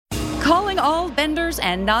Calling all benders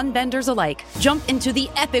and non-benders alike. Jump into the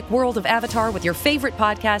epic world of Avatar with your favorite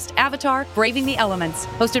podcast, Avatar: Braving the Elements.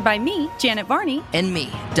 Hosted by me, Janet Varney. And me,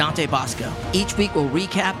 Dante Bosco. Each week we'll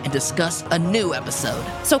recap and discuss a new episode.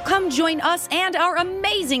 So come join us and our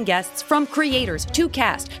amazing guests, from creators to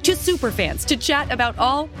cast to superfans, to chat about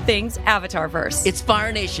all things Avatarverse. It's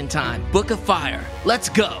Fire Nation time. Book of Fire. Let's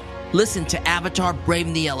go. Listen to Avatar: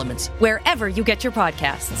 Braving the Elements wherever you get your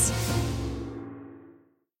podcasts.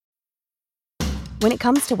 When it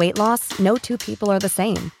comes to weight loss, no two people are the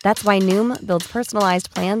same. That's why Noom builds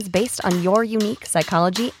personalized plans based on your unique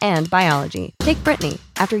psychology and biology. Take Brittany.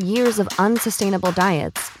 After years of unsustainable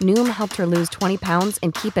diets, Noom helped her lose 20 pounds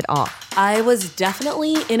and keep it off. I was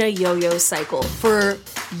definitely in a yo-yo cycle for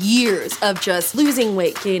years of just losing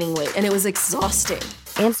weight, gaining weight, and it was exhausting.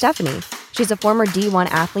 And Stephanie. She's a former D1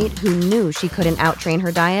 athlete who knew she couldn't out-train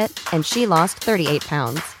her diet, and she lost 38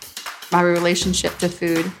 pounds. My relationship to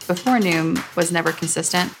food before Noom was never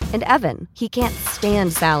consistent. And Evan, he can't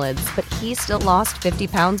stand salads, but he still lost 50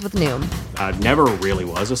 pounds with Noom. I never really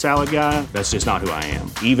was a salad guy. That's just not who I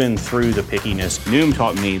am. Even through the pickiness, Noom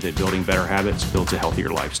taught me that building better habits builds a healthier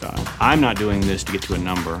lifestyle. I'm not doing this to get to a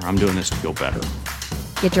number. I'm doing this to feel better.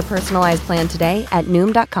 Get your personalized plan today at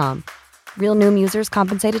Noom.com. Real Noom users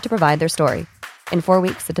compensated to provide their story. In 4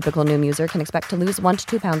 weeks, the typical Noom user can expect to lose 1 to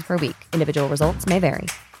 2 pounds per week. Individual results may vary.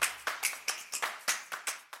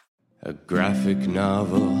 A graphic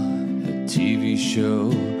novel, a TV show.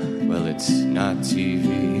 Well, it's not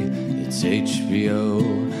TV, it's HBO.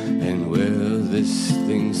 And will this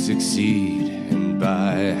thing succeed? And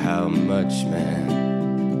by how much, man?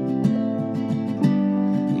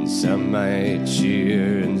 And some might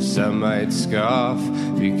cheer and some might scoff,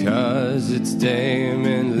 because it's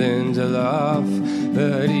Damon Lindelof.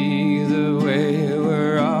 But either way,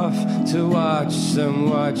 we're off to watch some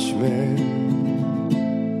Watchmen.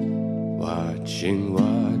 Watching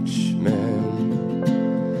Watchmen,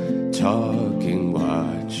 talking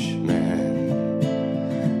Watchmen,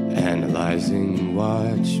 analyzing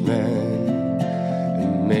Watchmen,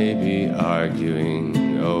 and maybe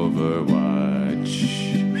arguing over Watchmen.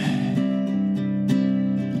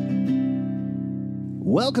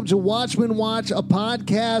 Welcome to Watchmen Watch, a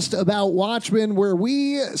podcast about Watchmen where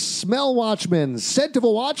we smell Watchmen. Scent of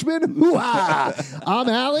a Watchman? Hoo-ha! I'm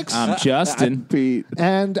Alex. I'm Justin. I'm Pete.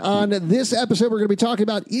 And on this episode, we're going to be talking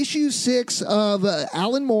about issue 6 of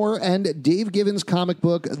Alan Moore and Dave Gibbons' comic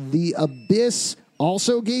book, The Abyss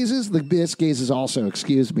Also Gazes. The Abyss Gazes Also,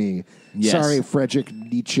 excuse me. Yes. Sorry, Friedrich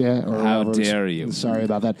Nietzsche. Or how whatever. dare you? Sorry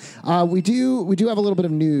about that. We do have a little bit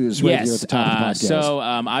of news right here at the top of the podcast. So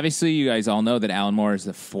obviously, you guys all know that Alan Moore is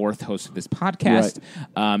the 4th host of this podcast.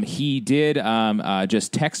 Right. He did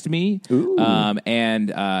just text me,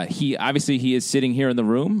 and he is sitting here in the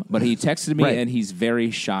room, but he texted me, and he's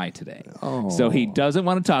very shy today. Oh. So he doesn't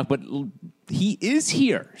want to talk, but he is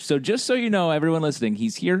here. So just so you know, everyone listening,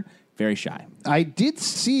 he's here. Very shy. I do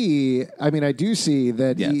see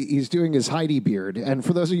that he's doing his Heidi beard. And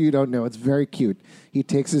for those of you who don't know, it's very cute. He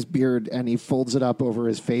takes his beard and he folds it up over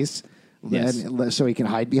his face. Yes. So he can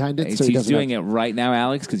hide behind it. So he's doing it right now,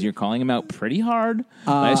 Alex, because you're calling him out pretty hard.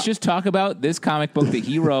 Let's just talk about this comic book that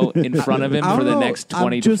he wrote in front of him for the next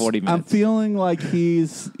 20 to 40 minutes. I'm feeling like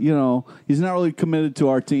he's not really committed to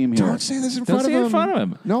our team here. Don't say this in front of him. Don't say it in front of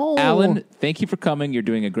him. No. Alan, thank you for coming. You're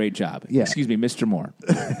doing a great job. Yeah. Excuse me, Mr. Moore.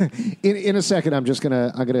 In a second, I'm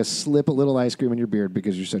gonna slip a little ice cream in your beard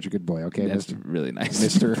because you're such a good boy. Okay, that's Mr. really nice,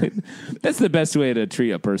 Mister. That's the best way to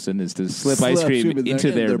treat a person is to slip ice cream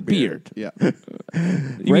into their beard. Yeah.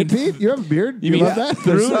 Right, Pete? You have a beard? You love that?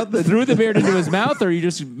 Threw the beard into his mouth, or are you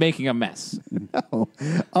just making a mess? No.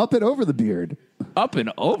 Up and over the beard. Up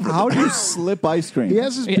and over. How do you slip ice cream? He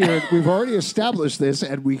has his beard. We've already established this,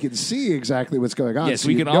 and we can see exactly what's going on. Yes, so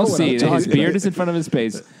we can all see it. His beard is in front of his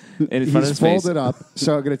face. He's folded up,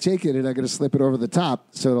 so I'm going to take it and I'm going to slip it over the top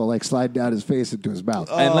so it'll like slide down his face into his mouth.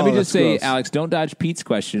 And let me just say, gross. Alex, don't dodge Pete's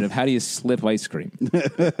question of how do you slip ice cream?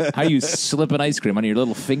 How do you slip an ice cream? On your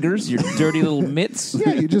little fingers? Your dirty little mitts?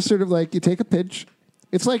 Yeah, you just sort of you take a pinch.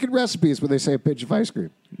 It's like in recipes when they say a pinch of ice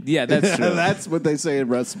cream. Yeah, that's true. That's what they say in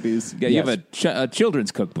recipes. Yeah, you have a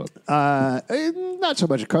children's cookbook. Not so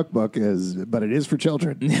much a cookbook, but it is for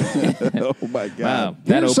children. Oh, my God. Wow,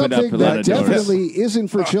 that Here's opened up a something lot that of doors. definitely isn't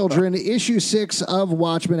for children. Issue 6 of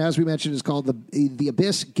Watchmen, as we mentioned, is called The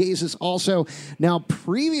Abyss Gazes Also. Now,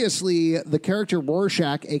 previously, the character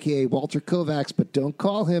Rorschach, a.k.a. Walter Kovacs, but don't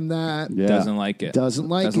call him that. Yeah. Doesn't like it. Doesn't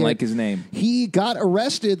like his name. He got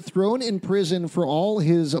arrested, thrown in prison for all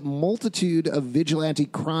his multitude of vigilante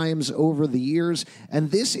crimes over the years,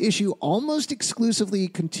 and this issue almost exclusively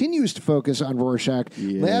continues to focus on Rorschach.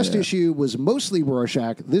 Yeah. Last issue was mostly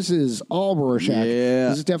Rorschach. This is all Rorschach. Yeah.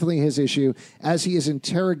 This is definitely his issue as he is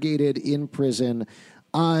interrogated in prison.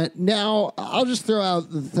 Now, I'll just throw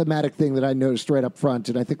out the thematic thing that I noticed right up front,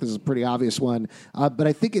 and I think this is a pretty obvious one, but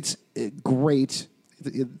I think it's great.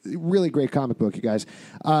 Really great comic book, you guys.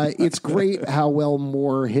 It's great how well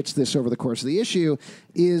Moore hits this over the course of the issue,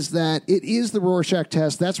 is that it is the Rorschach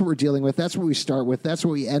test. That's what we're dealing with. That's what we start with. That's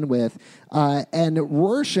what we end with. And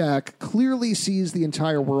Rorschach clearly sees the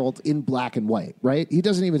entire world in black and white, right? He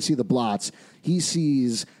doesn't even see the blots. He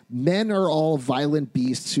sees men are all violent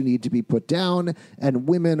beasts who need to be put down, and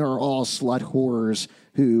women are all slut whores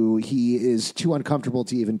who he is too uncomfortable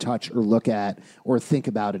to even touch or look at or think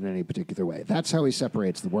about in any particular way. That's how he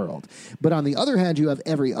separates the world. But on the other hand, you have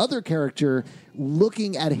every other character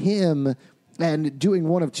looking at him and doing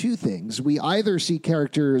one of two things. We either see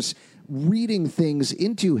characters reading things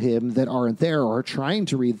into him that aren't there, or trying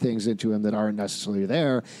to read things into him that aren't necessarily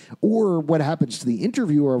there, or what happens to the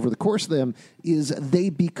interviewer over the course of them is they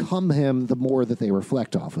become him the more that they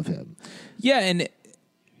reflect off of him. Yeah, and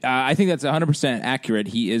I think that's 100% accurate.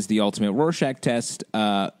 He is the ultimate Rorschach test.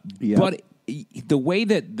 But the way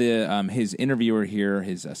that his interviewer here,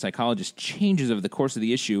 his psychologist, changes over the course of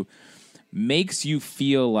the issue makes you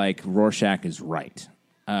feel like Rorschach is right,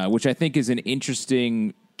 which I think is an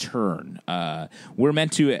interesting turn. We're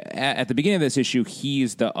meant to, at the beginning of this issue,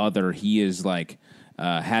 he's the other. He is like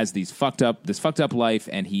has this fucked up life,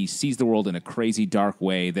 and he sees the world in a crazy dark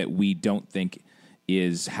way that we don't think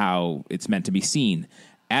is how it's meant to be seen.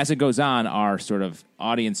 As it goes on, our sort of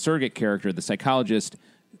audience surrogate character, the psychologist,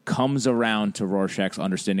 comes around to Rorschach's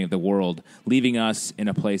understanding of the world, leaving us in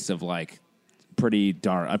a place of like a pretty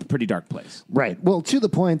dark place. Right. Well, to the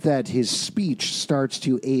point that his speech starts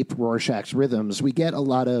to ape Rorschach's rhythms. We get a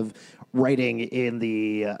lot of writing in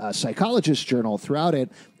the psychologist journal throughout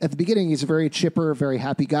it. At the beginning, he's a very chipper, very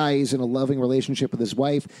happy guy. He's in a loving relationship with his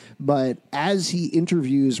wife. But as he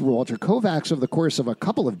interviews Walter Kovacs over the course of a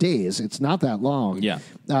couple of days, it's not that long. Yeah.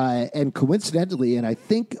 And coincidentally, and I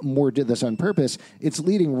think Moore did this on purpose, it's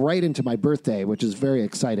leading right into my birthday, which is very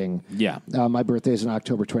exciting. Yeah. My birthday is on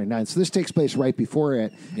October 29th. So this takes place right before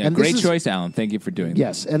it. Yeah, and great choice, Alan. Thank you for doing that.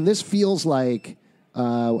 Yes. And this feels like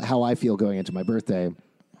how I feel going into my birthday.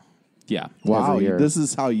 Yeah. Wow. This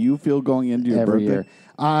is how you feel going into your every birthday?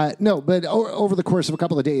 Year. No, but over the course of a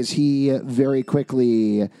couple of days, he very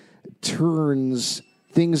quickly turns,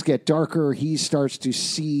 things get darker. He starts to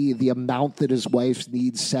see the amount that his wife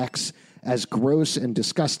needs sex as gross and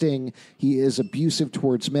disgusting. He is abusive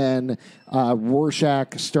towards men.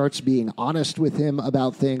 Rorschach starts being honest with him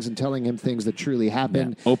about things and telling him things that truly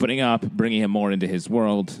happened. Yeah. Opening up, bringing him more into his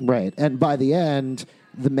world. Right. And by the end,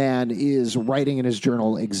 the man is writing in his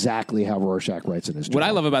journal exactly how Rorschach writes in his journal. What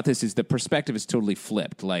I love about this is the perspective is totally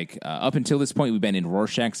flipped. Like, up until this point, we've been in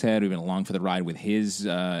Rorschach's head. We've been along for the ride with his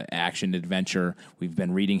action adventure. We've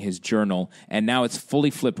been reading his journal. And now it's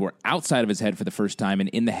fully flipped. We're outside of his head for the first time and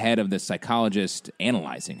in the head of the psychologist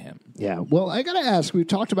analyzing him. Yeah. Well, I got to ask, we've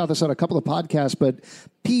talked about this on a couple of podcasts, but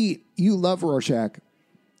Pete, you love Rorschach.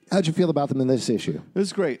 How'd you feel about them in this issue? It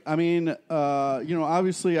was great. I mean,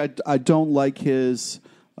 obviously I don't like his,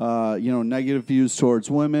 negative views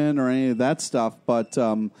towards women or any of that stuff, but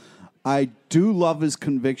I do love his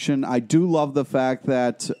conviction. I do love the fact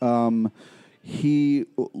that he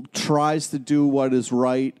tries to do what is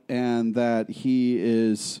right and that he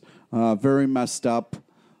is very messed up,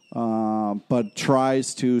 but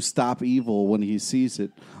tries to stop evil when he sees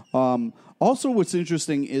it. Also, what's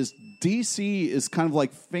interesting is DC is kind of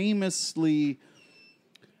like famously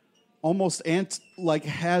almost has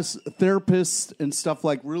therapists and stuff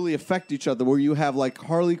like really affect each other, where you have like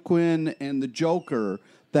Harley Quinn and the Joker,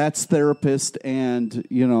 that's therapist and,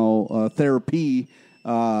 therapy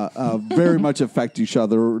very much affect each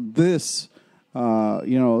other. This,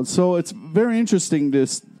 so it's very interesting,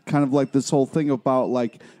 this kind of like this whole thing about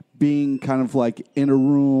like being kind of like in a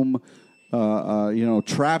room,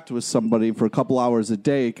 trapped with somebody for a couple hours a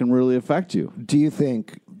day can really affect you. Do you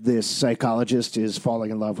think this psychologist is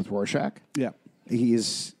falling in love with Rorschach? Yeah.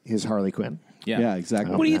 He's his Harley Quinn? Yeah,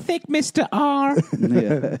 exactly. What do you think, Mr. R?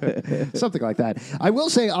 Something like that. I will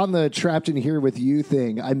say on the Trapped in Here with You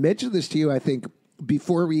thing, I mentioned this to you, I think,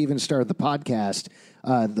 before we even started the podcast,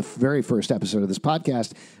 the very first episode of this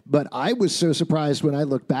podcast, but I was so surprised when I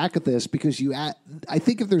looked back at this because I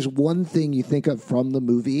think if there's one thing you think of from the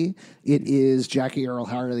movie, it is Jackie Earle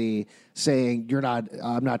Haley saying,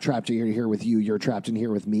 I'm not trapped in here with you, you're trapped in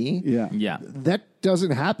here with me. Yeah. Yeah. That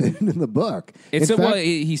doesn't happen in the book.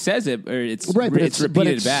 He says it, or it's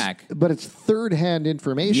repeated back. But it's third-hand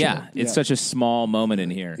information. Yeah, it's such a small moment in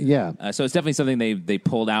here. Yeah. So it's definitely something they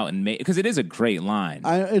pulled out and made, because it is a great line.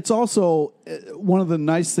 It's also one of the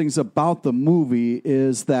nice things about the movie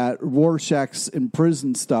is that Rorschach's in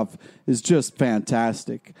prison stuff is just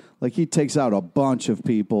fantastic. Like, he takes out a bunch of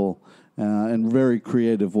people in very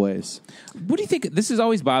creative ways. What do you think? This has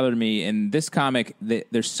always bothered me in this comic.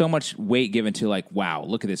 There's so much weight given to, like, wow,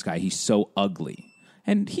 look at this guy. He's so ugly.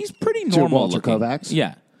 And he's pretty normal looking. Kovacs?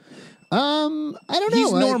 Yeah. I don't know.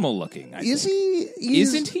 He's normal looking. Is he?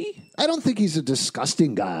 Isn't he? I don't think he's a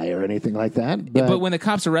disgusting guy or anything like that. But when the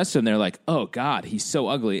cops arrest him, they're like, oh, God, he's so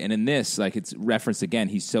ugly. And in this, like, it's referenced again,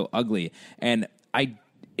 he's so ugly. And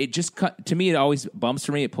it just to me, it always bumps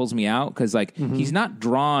for me. It pulls me out because, like, he's not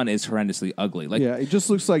drawn as horrendously ugly. Like, yeah, he just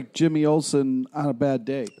looks like Jimmy Olsen on a bad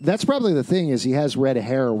day. That's probably the thing, is he has red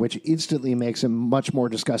hair, which instantly makes him much more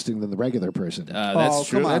disgusting than the regular person. That's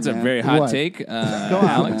true. That's a very hot take,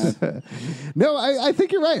 Alex. No, I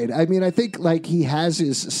think you're right. I mean, I think, like, he has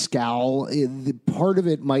his scowl. Part of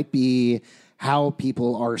it might be how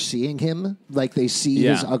people are seeing him. Like, they see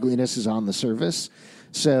his ugliness is on the surface.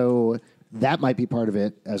 So that might be part of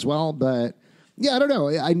it as well, but yeah, I don't know.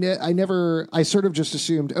 I sort of just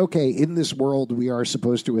assumed, okay, in this world, we are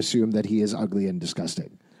supposed to assume that he is ugly and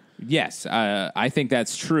disgusting. Yes, I think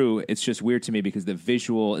that's true. It's just weird to me because the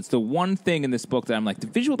visual, it's the one thing in this book that I'm like, the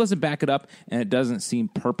visual doesn't back it up and it doesn't seem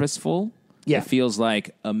purposeful. Yeah. It feels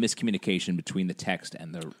like a miscommunication between the text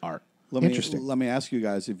and the art. Interesting. Let me ask you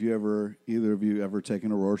guys, have either of you ever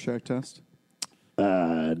taken a Rorschach test?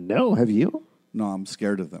 No, have you? No, I'm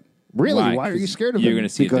scared of them. Really? Why are you scared of him?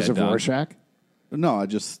 Because of Rorschach? No,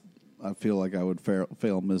 I feel like I would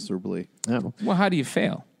fail miserably. Oh. Well, how do you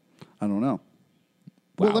fail? I don't know.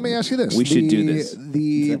 Well, let me ask you this. We should do this.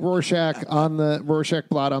 The Rorschach on the Rorschach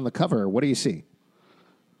blot on the cover, what do you see?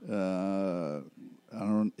 I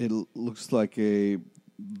don't. It looks like a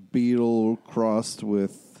beetle crossed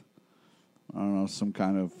with, I don't know, some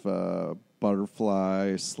kind of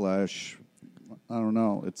butterfly / I don't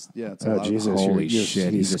know. It's a lot Jesus! Holy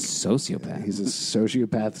shit! He's a sociopath. He's a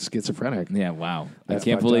sociopath schizophrenic. Yeah, wow! I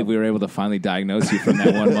can't believe we were able to finally diagnose you from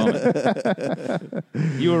that one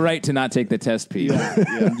moment. You were right to not take the test, Pete.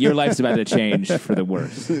 Yeah. Your life's about to change for the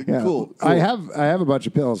worse. Yeah. Cool. I have a bunch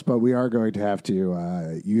of pills, but we are going to have to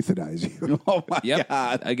euthanize you. Oh my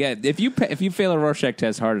God! Again, if you fail a Rorschach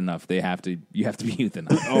test hard enough, you have to be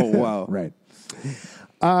euthanized. Oh wow! Right.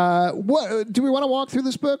 What do we want to walk through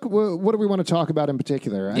this book? What do we want to talk about in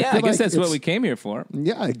particular? I guess that's what we came here for.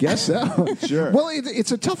 Yeah, I guess so. Sure. Well,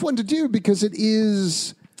 it's a tough one to do because it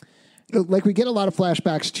is like we get a lot of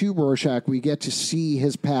flashbacks to Rorschach. We get to see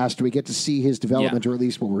his past. We get to see his development, or at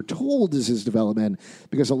least what we're told is his development,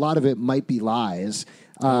 because a lot of it might be lies.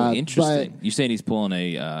 Interesting. You saying he's pulling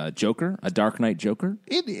a Joker, a Dark Knight Joker?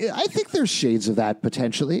 I think there's shades of that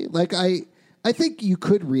potentially. Like I think you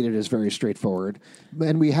could read it as very straightforward.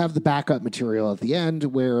 And we have the backup material at the end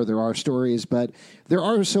where there are stories, but there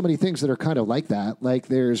are so many things that are kind of like that. Like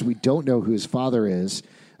we don't know who his father is.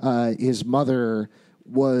 His mother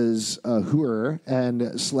was a hooer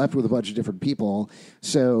and slept with a bunch of different people.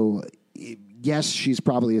 So yes, she's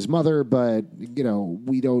probably his mother, but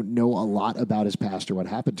we don't know a lot about his past or what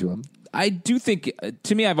happened to him. I do think,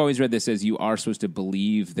 to me, I've always read this as you are supposed to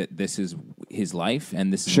believe that this is his life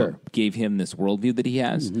and this is what gave him this worldview that he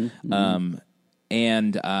has.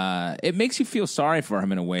 And it makes you feel sorry for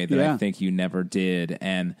him in a way that I think you never did.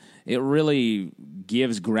 And it really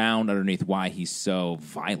gives ground underneath why he's so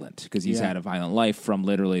violent, because he's had a violent life from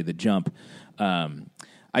literally the jump.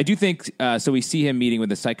 I do think, so we see him meeting with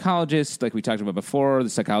a psychologist, like we talked about before. The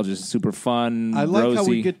psychologist is super fun, I like rosy. how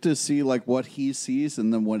we get to see like what he sees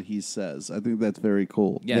and then what he says. I think that's very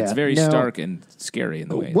cool. Yeah, it's very stark and scary in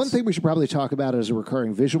the way. One thing we should probably talk about as a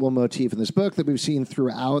recurring visual motif in this book that we've seen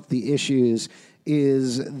throughout the issues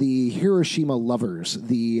is the Hiroshima lovers,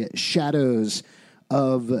 the shadows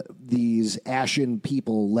of these ashen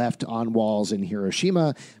people left on walls in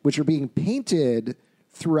Hiroshima, which are being painted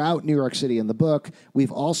throughout New York City in the book.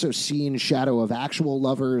 We've also seen shadow of actual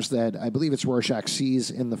lovers that I believe it's Rorschach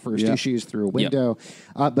sees in the first issues through a window.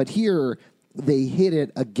 But here they hit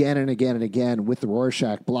it again and again and again with the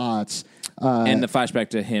Rorschach blots. And the flashback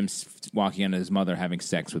to him walking into his mother having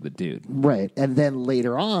sex with a dude. Right. And then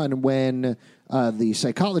later on, when the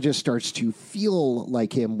psychologist starts to feel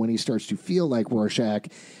like him, when he starts to feel like Rorschach,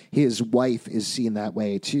 his wife is seen that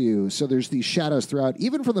way too. So there's these shadows throughout.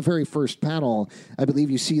 Even from the very first panel, I believe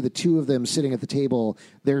you see the two of them sitting at the table.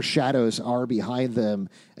 Their shadows are behind them,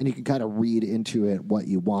 and you can kind of read into it what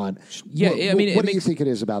you want. Yeah, what, I mean, what do you think it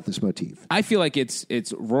is about this motif? I feel like it's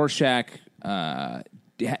Rorschach.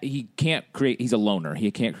 He can't create. He's a loner.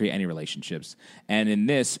 He can't create any relationships. And in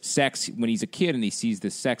this sex, when he's a kid and he sees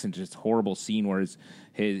this sex and just horrible scene where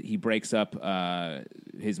he breaks up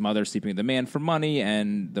his mother sleeping with the man for money,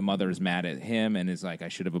 and the mother is mad at him and is like, "I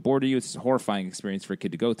should have aborted you." It's a horrifying experience for a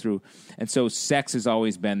kid to go through. And so sex has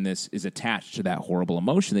always been is attached to that horrible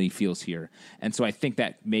emotion that he feels here. And so I think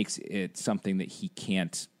that makes it something that he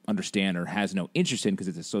can't understand or has no interest in because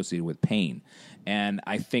it's associated with pain. And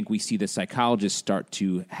I think we see the psychologist start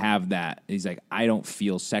to have that. He's like, I don't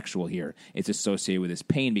feel sexual here. It's associated with his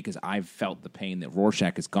pain because I've felt the pain that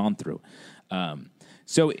Rorschach has gone through.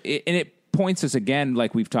 So it points us again,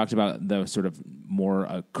 like we've talked about, the sort of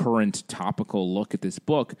more current topical look at this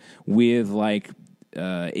book with like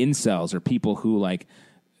incels or people who like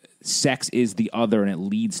sex is the other and it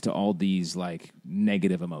leads to all these like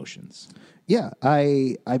negative emotions. Yeah,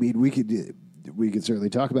 I mean, we could certainly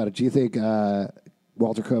talk about it. Do you think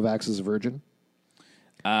Walter Kovacs is a virgin?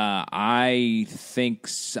 I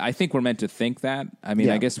think we're meant to think that. I mean,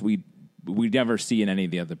 Yeah. I guess we never see in any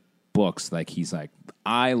of the other books like he's like,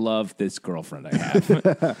 I love this girlfriend I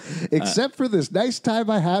have, except for this nice time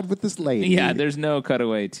I had with this lady. Yeah, there's no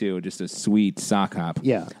cutaway to just a sweet sock hop.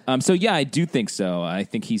 Yeah. So yeah, I do think so. I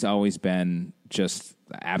think he's always been just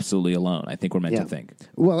absolutely alone. I think we're meant to think.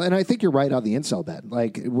 Well, and I think you're right on the incel bet.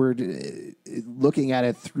 Like, we're looking at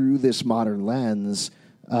it through this modern lens.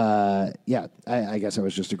 I guess I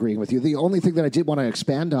was just agreeing with you. The only thing that I did want to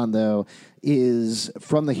expand on, though, is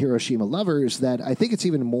from the Hiroshima lovers that I think it's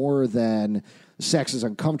even more than sex is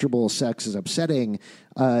uncomfortable, sex is upsetting.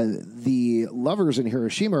 The lovers in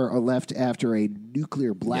Hiroshima are left after a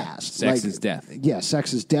nuclear blast. Yeah, sex is death. Yeah,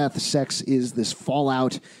 sex is death. Sex is this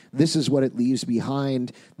fallout. This is what it leaves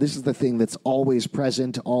behind. This is the thing that's always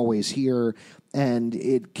present, always here. And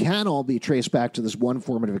it can all be traced back to this one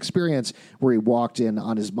formative experience where he walked in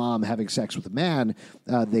on his mom having sex with a man.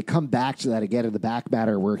 They come back to that again in the back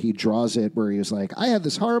matter where he draws it, where he was like, I had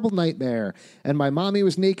this horrible nightmare, and my mommy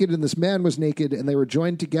was naked and this man was naked, and they were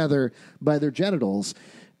joined together by their genitals.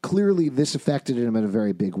 Clearly, this affected him in a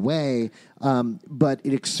very big way, but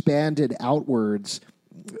it expanded outwards.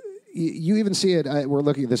 You even see it. We're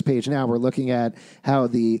looking at this page now. We're looking at how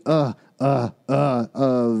the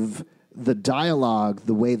of the dialogue,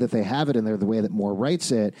 the way that they have it in there, the way that Moore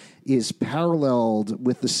writes it, is paralleled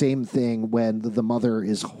with the same thing when the mother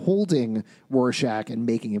is holding Rorschach and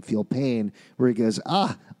making him feel pain, where he goes,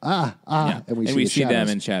 Yeah. and we see them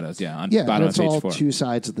in shadows, on Yeah, bottom and of it's page all 4. two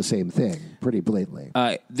sides of the same thing, pretty blatantly.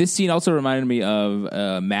 This scene also reminded me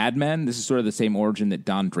of Mad Men. This is sort of the same origin that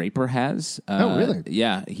Don Draper has. Oh, really?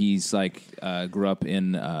 Yeah, he's like grew up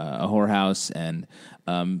in a whorehouse, and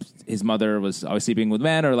his mother was always sleeping with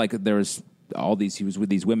men, or like there was he was with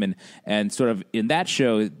these women, and sort of in that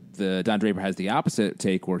show, the Don Draper has the opposite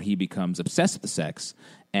take where he becomes obsessed with the sex,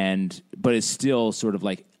 but is still sort of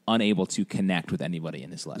like unable to connect with anybody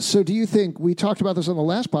in his life. So do you think, we talked about this on the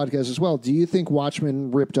last podcast as well, do you think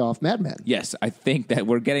Watchmen ripped off Mad Men? Yes, I think that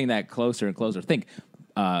we're getting that closer and closer. Think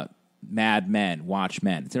Mad Men,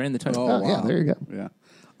 Watchmen. It's in the title. Oh, wow. Yeah, there you go. Yeah.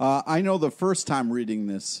 I know the first time reading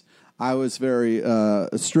this, I was very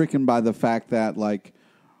stricken by the fact that, like,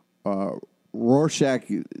 Rorschach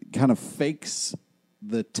kind of fakes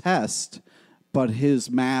the test, but his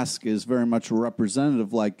mask is very much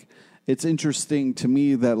representative. Like, it's interesting to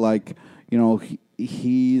me that, like, you know,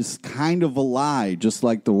 he's kind of a lie, just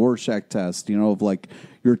like the Rorschach test, you know, of like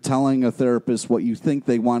you're telling a therapist what you think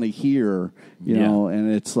they want to hear, you know,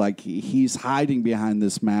 and it's like he's hiding behind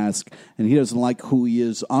this mask and he doesn't like who he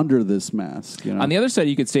is under this mask. You know? On the other side,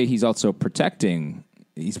 you could say he's also protecting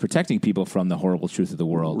people from the horrible truth of the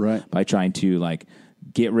world, right, by trying to like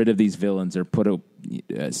get rid of these villains or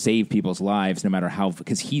save people's lives, no matter how,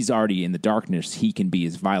 because he's already in the darkness. He can be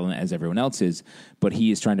as violent as everyone else is, but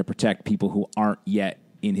he is trying to protect people who aren't yet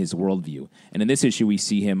in his worldview. And in this issue, we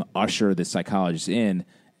see him usher the psychologist in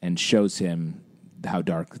and shows him how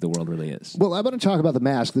dark the world really is. Well, I want to talk about the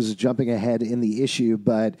mask. This is jumping ahead in the issue,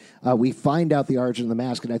 but we find out the origin of the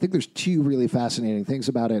mask, and I think there's two really fascinating things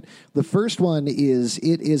about it. The first one is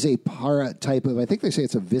it is a type of, I think they say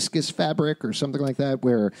it's a viscous fabric or something like that,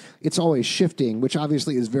 where it's always shifting, which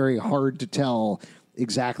obviously is very hard to tell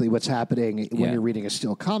exactly what's happening when you're reading a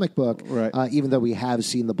still comic book, even though we have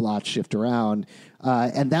seen the blots shift around.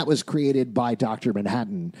 And that was created by Dr.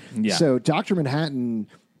 Manhattan. Yeah. So Dr. Manhattan,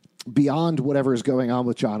 beyond whatever is going on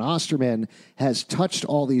with John Osterman, has touched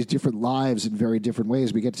all these different lives in very different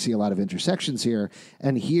ways. We get to see a lot of intersections here.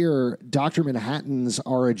 And here, Dr. Manhattan's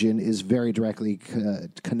origin is very directly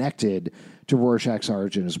connected to Rorschach's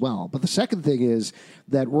origin as well. But the second thing is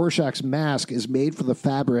that Rorschach's mask is made from the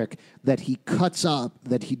fabric that he cuts up,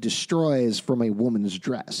 that he destroys from a woman's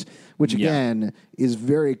dress, which again is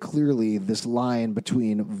very clearly this line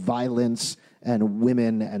between violence and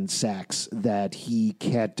women and sex that he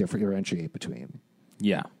can't differentiate between.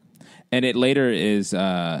 Yeah. And it later is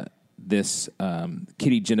this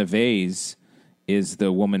Kitty Genovese is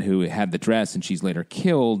the woman who had the dress, and she's later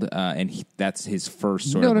killed, and that's his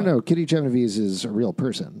first sort of... No. Kitty Genovese is a real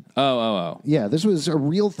person. Oh. Yeah, this was a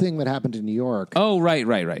real thing that happened in New York. Oh,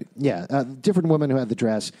 right. Yeah, different woman who had the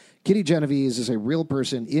dress. Kitty Genovese is a real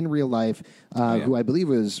person in real life who I believe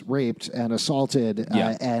was raped and assaulted,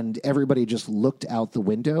 and everybody just looked out the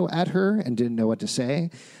window at her and didn't know what to say.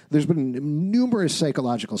 There's been numerous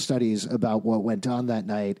psychological studies about what went on that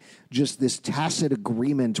night, just this tacit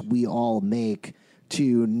agreement we all make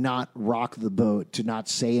to not rock the boat, to not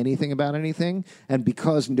say anything about anything, and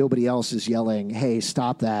because nobody else is yelling, hey,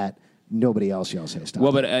 stop that, nobody else yells, hey, stop.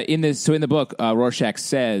 Well, but in the book, Rorschach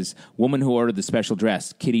says, woman who ordered the special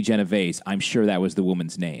dress, Kitty Genovese, I'm sure that was the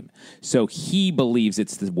woman's name. So he believes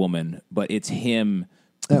it's the woman, but it's him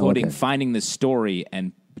finding the story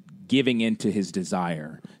and giving into his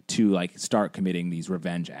desire to start committing these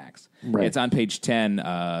revenge acts. Right. It's on page 10,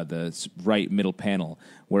 the right middle panel,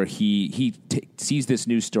 where he sees this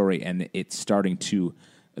news story and it's starting to...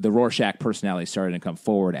 The Rorschach personality starting to come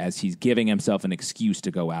forward as he's giving himself an excuse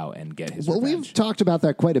to go out and get his revenge. We've talked about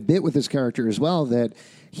that quite a bit with this character as well, that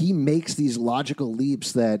he makes these logical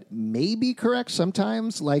leaps that may be correct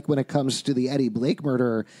sometimes, like when it comes to the Eddie Blake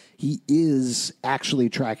murder, he is actually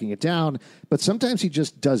tracking it down, but sometimes he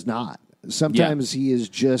just does not. Sometimes he is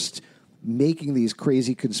just making these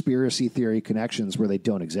crazy conspiracy theory connections where they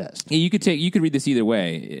don't exist. Yeah, you could read this either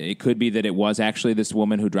way. It could be that it was actually this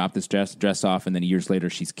woman who dropped this dress off, and then years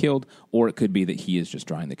later she's killed, or it could be that he is just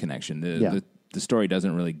drawing the connection. The story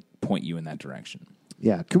doesn't really point you in that direction.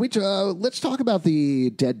 Yeah. Can we let's talk about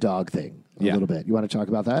the dead dog thing a little bit. You want to talk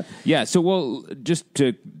about that? Yeah. So, just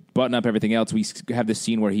to button up everything else, we have this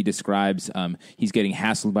scene where he describes he's getting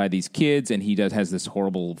hassled by these kids, and he has this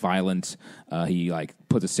horrible violence. He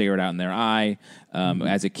puts a cigarette out in their eye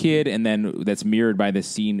as a kid, and then that's mirrored by this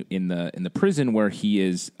scene in the prison where he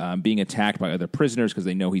is being attacked by other prisoners because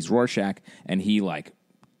they know he's Rorschach, and he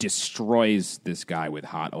destroys this guy with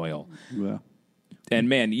hot oil. Yeah. And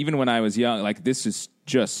man, even when I was young, this is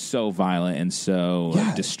just so violent and so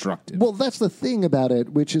destructive. Well, that's the thing about it,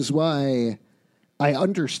 which is why I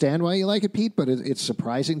understand why you like it, Pete, but it's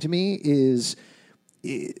surprising to me is,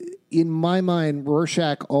 in my mind,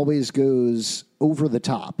 Rorschach always goes over the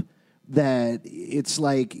top. That it's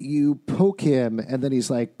like you poke him and then he's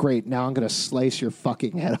like, great, now I'm going to slice your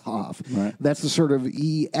fucking head off. Right. That's the sort of,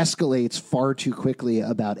 he escalates far too quickly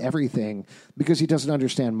about everything because he doesn't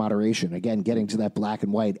understand moderation. Again, getting to that black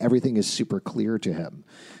and white, everything is super clear to him.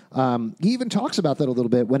 He even talks about that a little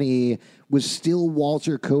bit when he was still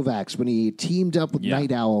Walter Kovacs, when he teamed up with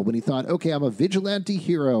Night Owl, when he thought, okay, I'm a vigilante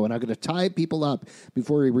hero and I'm going to tie people up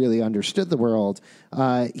before he really understood the world.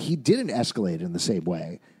 He didn't escalate in the same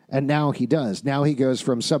way. And now he does. Now he goes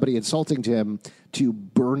from somebody insulting to him to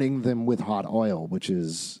burning them with hot oil, which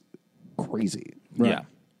is crazy. Right?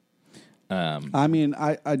 Yeah. I mean,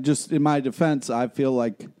 I just, in my defense, I feel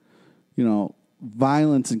like,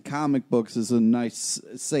 violence in comic books is a nice,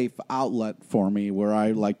 safe outlet for me where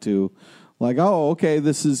I like to,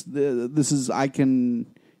 this is, I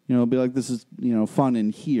can, be like, this is, fun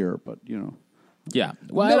in here, but, Yeah.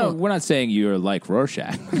 Well, we're not saying you're like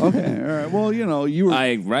Rorschach. Okay. All right. Well, you were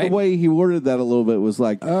right? The way he worded that a little bit was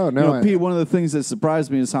like, oh no, Pete. One of the things that surprised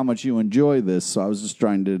me is how much you enjoy this. So I was just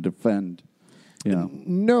trying to defend.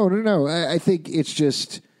 No. I think it's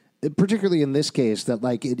just, particularly in this case, that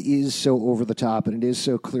it is so over the top, and it is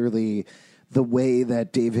so clearly the way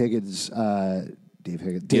that Dave Gibbons,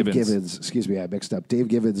 excuse me, I mixed up. Dave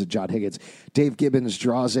Gibbons and John Higgins. Dave Gibbons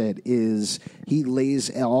draws it is he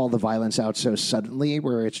lays all the violence out so suddenly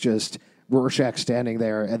where it's just Rorschach standing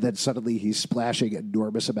there and then suddenly he's splashing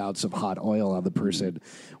enormous amounts of hot oil on the person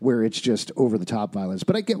where it's just over the top violence.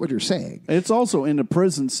 But I get what you're saying. It's also in a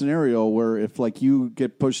prison scenario where if you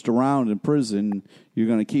get pushed around in prison, you're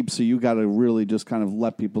going to keep. So you got to really just kind of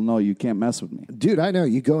let people know you can't mess with me. Dude, I know.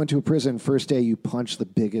 You go into a prison, first day, you punch the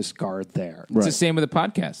biggest guard there. It's the same with a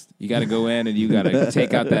podcast. You got to go in and you got to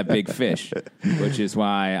take out that big fish, which is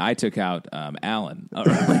why I took out Alan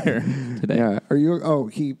earlier today. Yeah.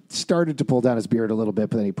 He started to pull down his beard a little bit,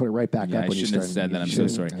 but then he put it right back up I when you shouldn't started. have said that. I'm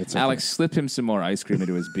so sorry. It's okay. Alex slipped him some more ice cream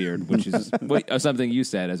into his beard, which is something you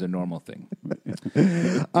said as a normal thing.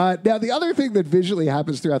 Now, the other thing that visually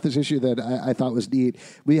happens throughout this issue that I thought was neat,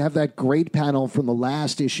 we have that great panel from the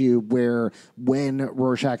last issue where when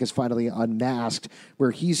Rorschach is finally unmasked,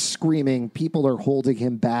 where he's screaming, people are holding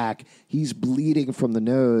him back, he's bleeding from the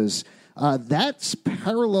nose. That's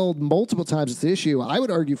paralleled multiple times in the issue. I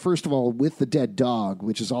would argue, first of all, with the dead dog,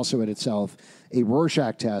 which is also in itself a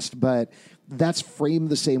Rorschach test, but that's framed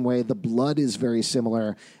the same way. The blood is very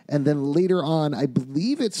similar. And then later on, I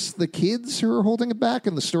believe it's the kids who are holding it back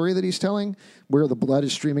in the story that he's telling, where the blood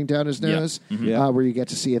is streaming down his nose, where you get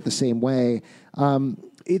to see it the same way.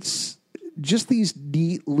 It's just these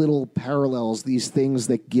neat little parallels, these things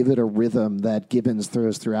that give it a rhythm that Gibbons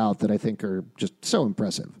throws throughout that I think are just so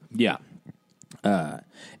impressive. Yeah.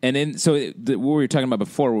 And then, what we were talking about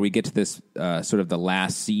before, where we get to this sort of the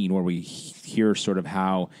last scene where we hear sort of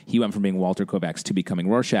how he went from being Walter Kovacs to becoming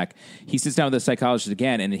Rorschach, he sits down with the psychologist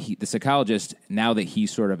again, and the psychologist, now that he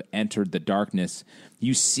sort of entered the darkness,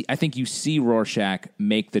 I think you see Rorschach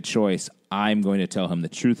make the choice, I'm going to tell him the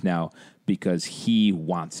truth now because he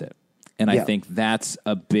wants it. And I think that's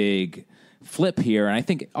a big flip here. And I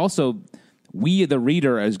think also we, the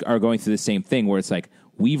reader, are going through the same thing where it's like,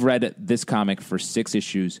 we've read this comic for 6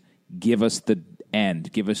 issues. Give us the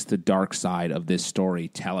end. Give us the dark side of this story.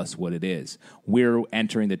 Tell us what it is. We're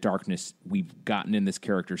entering the darkness. We've gotten in this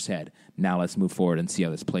character's head. Now let's move forward and see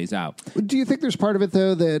how this plays out. Do you think there's part of it,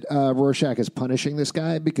 though, that Rorschach is punishing this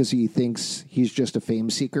guy because he thinks he's just a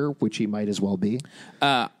fame seeker, which he might as well be?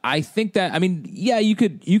 I think that,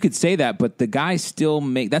 you could say that, but the guy still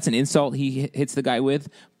that's an insult he hits the guy with.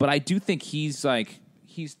 But I do think he's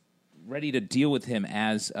ready to deal with him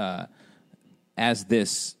as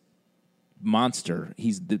this monster.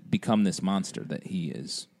 He's become this monster that he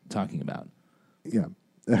is talking about. Yeah.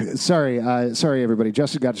 Sorry, everybody.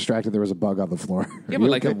 Justin got distracted. There was a bug on the floor. Yeah, but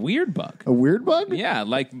like a weird bug. A weird bug? Yeah,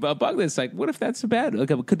 like a bug that's like, what if that's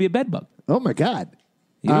it could be a bed bug. Oh, my God.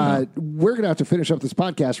 We're going to have to finish up this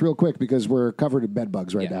podcast real quick because we're covered in bed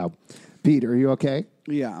bugs right now. Pete, are you okay?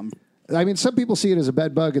 Yeah, some people see it as a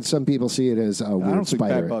bed bug, and some people see it as a weird spider. I don't think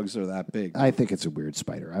bed bugs are that big. I think it's a weird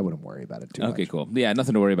spider. I wouldn't worry about it too much. Okay, cool. Yeah,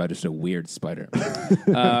 nothing to worry about, just a weird spider.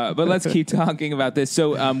 But let's keep talking about this.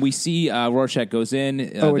 So we see Rorschach goes in.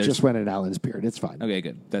 It just went in Alan's beard. It's fine. Okay,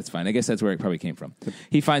 good. That's fine. I guess that's where it probably came from.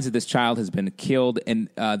 He finds that this child has been killed, and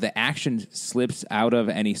the action slips out of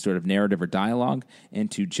any sort of narrative or dialogue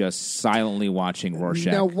into just silently watching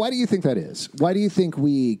Rorschach. Now, why do you think that is? Why do you think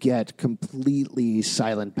we get completely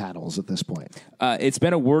silent panels at this point? It's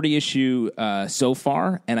been a wordy issue so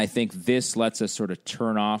far, and I think this lets us sort of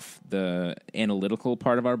turn off the analytical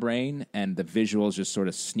part of our brain, and the visuals just sort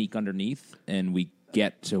of sneak underneath, and we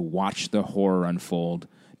get to watch the horror unfold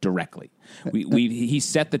directly. He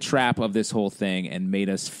set the trap of this whole thing and made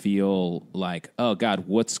us feel like, oh God,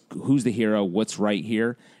 who's the hero? What's right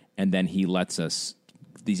here? And then he lets us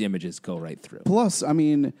these images go right through. Plus,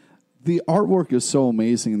 the artwork is so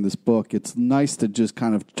amazing in this book. It's nice to just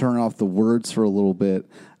kind of turn off the words for a little bit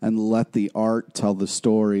and let the art tell the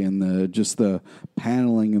story, and the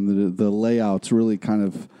paneling and the layouts really kind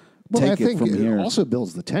of take it from here. It also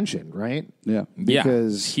builds the tension, right? Yeah.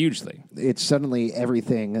 Because hugely. It's suddenly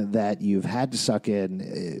everything that you've had to suck in,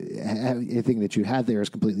 everything that you had there is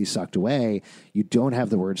completely sucked away. You don't have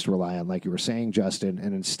the words to rely on, like you were saying, Justin,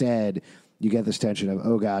 and instead you get this tension of,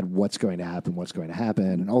 oh, God, what's going to happen? What's going to happen?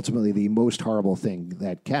 And ultimately, the most horrible thing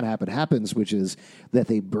that can happen happens, which is that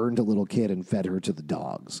they burned a little kid and fed her to the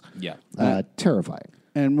dogs. Yeah. Terrifying.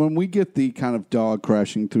 And when we get the kind of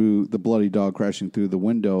the bloody dog crashing through the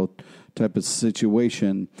window type of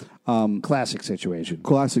situation. Classic situation.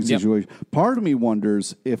 Part of me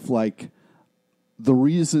wonders if, the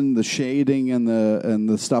reason the shading and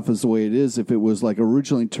the stuff is the way it is, if it was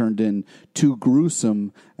originally turned in too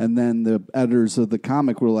gruesome, and then the editors of the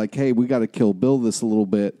comic were like, "Hey, we got to Kill Bill this a little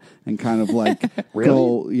bit," and kind of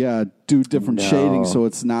really? do different shading so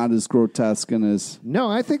it's not as grotesque and as...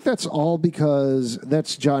 No, I think that's all because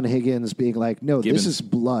that's John Higgins being like, no, Gibbons. this is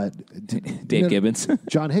blood. Dave Gibbons.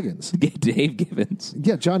 John Higgins. Dave Gibbons.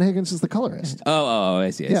 Yeah, John Higgins is the colorist. Oh, I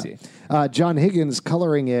see. John Higgins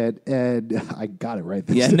coloring it, and I got it right.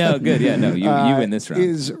 Yeah, no, good. Yeah, no, you win this round.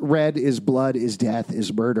 Is red, is blood, is death,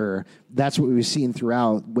 is murder. That's what we've seen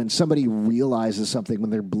throughout. When somebody realizes something, when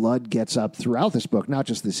their blood gets up throughout this book, not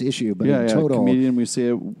just this issue, but in total. Comedian, we see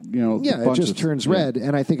it, it just turns red,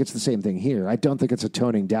 and I think it's the same thing here. I don't think it's a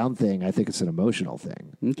toning down thing. I think it's an emotional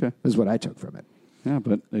thing. Okay. Is what I took from it. Yeah,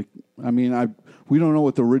 but, we don't know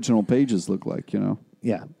what the original pages look like,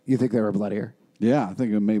 Yeah. You think they were bloodier? Yeah, I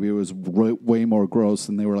think maybe it was way more gross,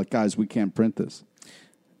 and they were like, guys, we can't print this.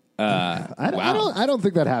 I don't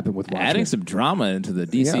think that happened with Watchmen. Adding some drama into the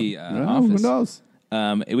DC office. Who knows?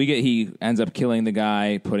 He ends up killing the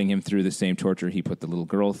guy, putting him through the same torture he put the little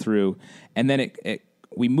girl through, and then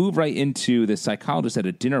we move right into the psychologist at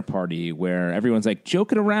a dinner party where everyone's like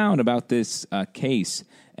joking around about this case,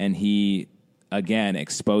 and he again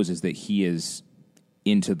exposes that he is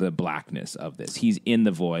into the blackness of this. He's in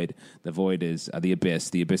the void. The void is the abyss.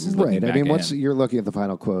 The abyss is looking back at him. You're looking at the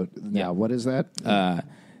final quote now. Yeah. What is that?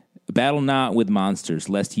 Battle not with monsters,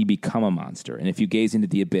 lest ye become a monster. And if you gaze into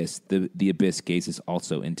the abyss, the abyss gazes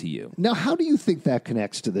also into you. Now, how do you think that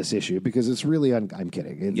connects to this issue? Because it's really... I'm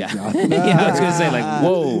kidding. Yeah. I was going to say, like,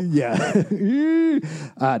 whoa. Yeah.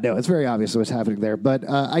 No, it's very obvious what's happening there. But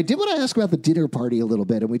I did want to ask about the dinner party a little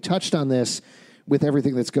bit, and we touched on this with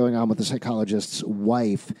everything that's going on with the psychologist's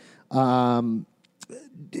wife.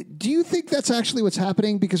 Do you think that's actually what's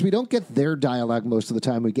happening? Because we don't get their dialogue most of the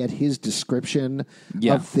time. We get his description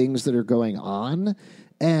of things that are going on.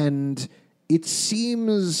 And it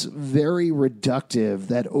seems very reductive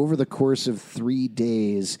that over the course of 3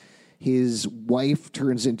 days, his wife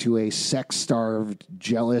turns into a sex-starved,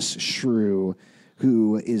 jealous shrew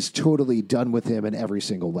who is totally done with him in every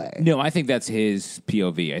single way. No, I think that's his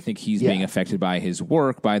POV. I think he's being affected by his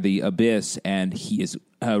work, by the abyss, and he is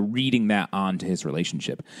reading that onto his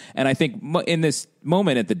relationship. And I think in this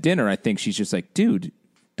moment at the dinner, I think she's just like, dude,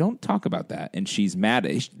 don't talk about that. And she's mad.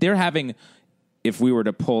 They're having, if we were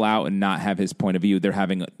to pull out and not have his point of view, they're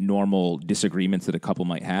having normal disagreements that a couple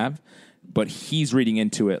might have. But he's reading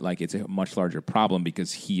into it like it's a much larger problem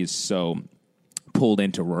because he is so pulled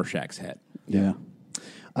into Rorschach's head. Yeah.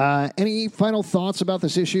 Any final thoughts about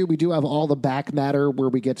this issue? We do have all the back matter where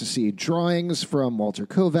we get to see drawings from Walter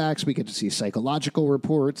Kovacs. We get to see psychological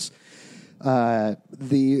reports.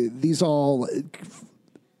 These all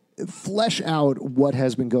flesh out what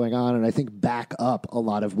has been going on, and I think back up a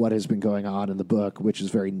lot of what has been going on in the book, which is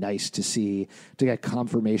very nice to see, to get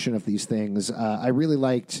confirmation of these things. I really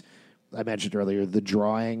liked... I mentioned earlier the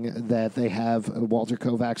drawing that they have Walter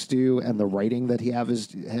Kovacs do and the writing that he have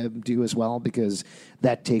him do as well, because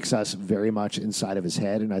that takes us very much inside of his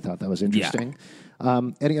head, and I thought that was interesting. Yeah.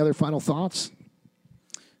 Any other final thoughts?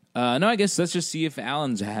 No, I guess let's just see if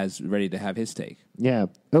Alan's ready to have his take. Yeah.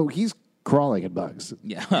 Oh, he's crawling in bugs.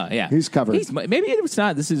 Yeah. He's covered. Maybe it's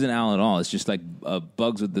not. This isn't Alan at all. It's just like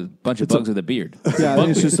bugs with bugs with a beard. Yeah,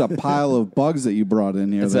 it's just a pile of bugs that you brought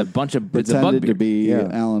in here. It's a bunch of pretended to be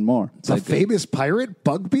Alan Moore. It's a famous pirate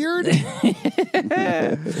Bugbeard.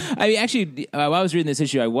 I mean, actually, while I was reading this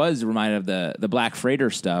issue, I was reminded of the Black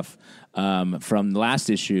Freighter stuff from the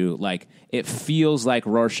last issue. Like, it feels like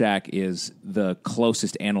Rorschach is the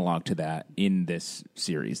closest analog to that in this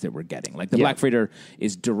series that we're getting. Like, the Black Freighter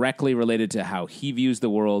is directly related to how he views the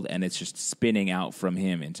world, and it's just spinning out from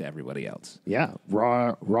him into everybody else. Yeah.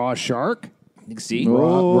 Raw shark. See?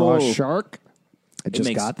 Raw shark. I just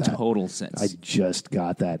makes got that. Total sense. I just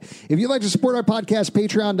got that. If you'd like to support our podcast,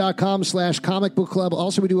 patreon.com/Comic Book Club.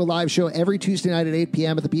 Also, we do a live show every Tuesday night at 8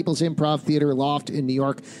 p.m. at the People's Improv Theater Loft in New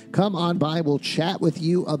York. Come on by. We'll chat with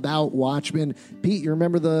you about Watchmen. Pete, you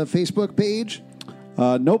remember the Facebook page?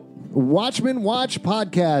 Nope. Watchmen Watch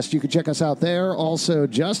Podcast. You can check us out there. Also,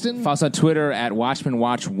 Justin. Follow us on Twitter at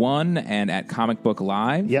WatchmenWatch1 and at Comic Book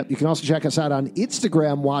Live. Yep. You can also check us out on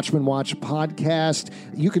Instagram, Watchmen Watch Podcast.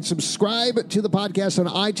 You can subscribe to the podcast on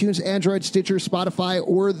iTunes, Android, Stitcher, Spotify,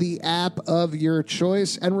 or the app of your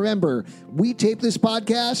choice. And remember, we taped this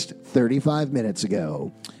podcast 35 minutes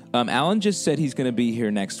ago. Alan just said he's going to be here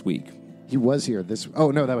next week. He was here.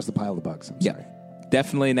 Oh, no, that was the pile of bugs. I'm sorry.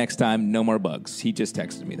 Definitely next time, no more bugs. He just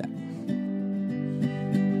texted me that.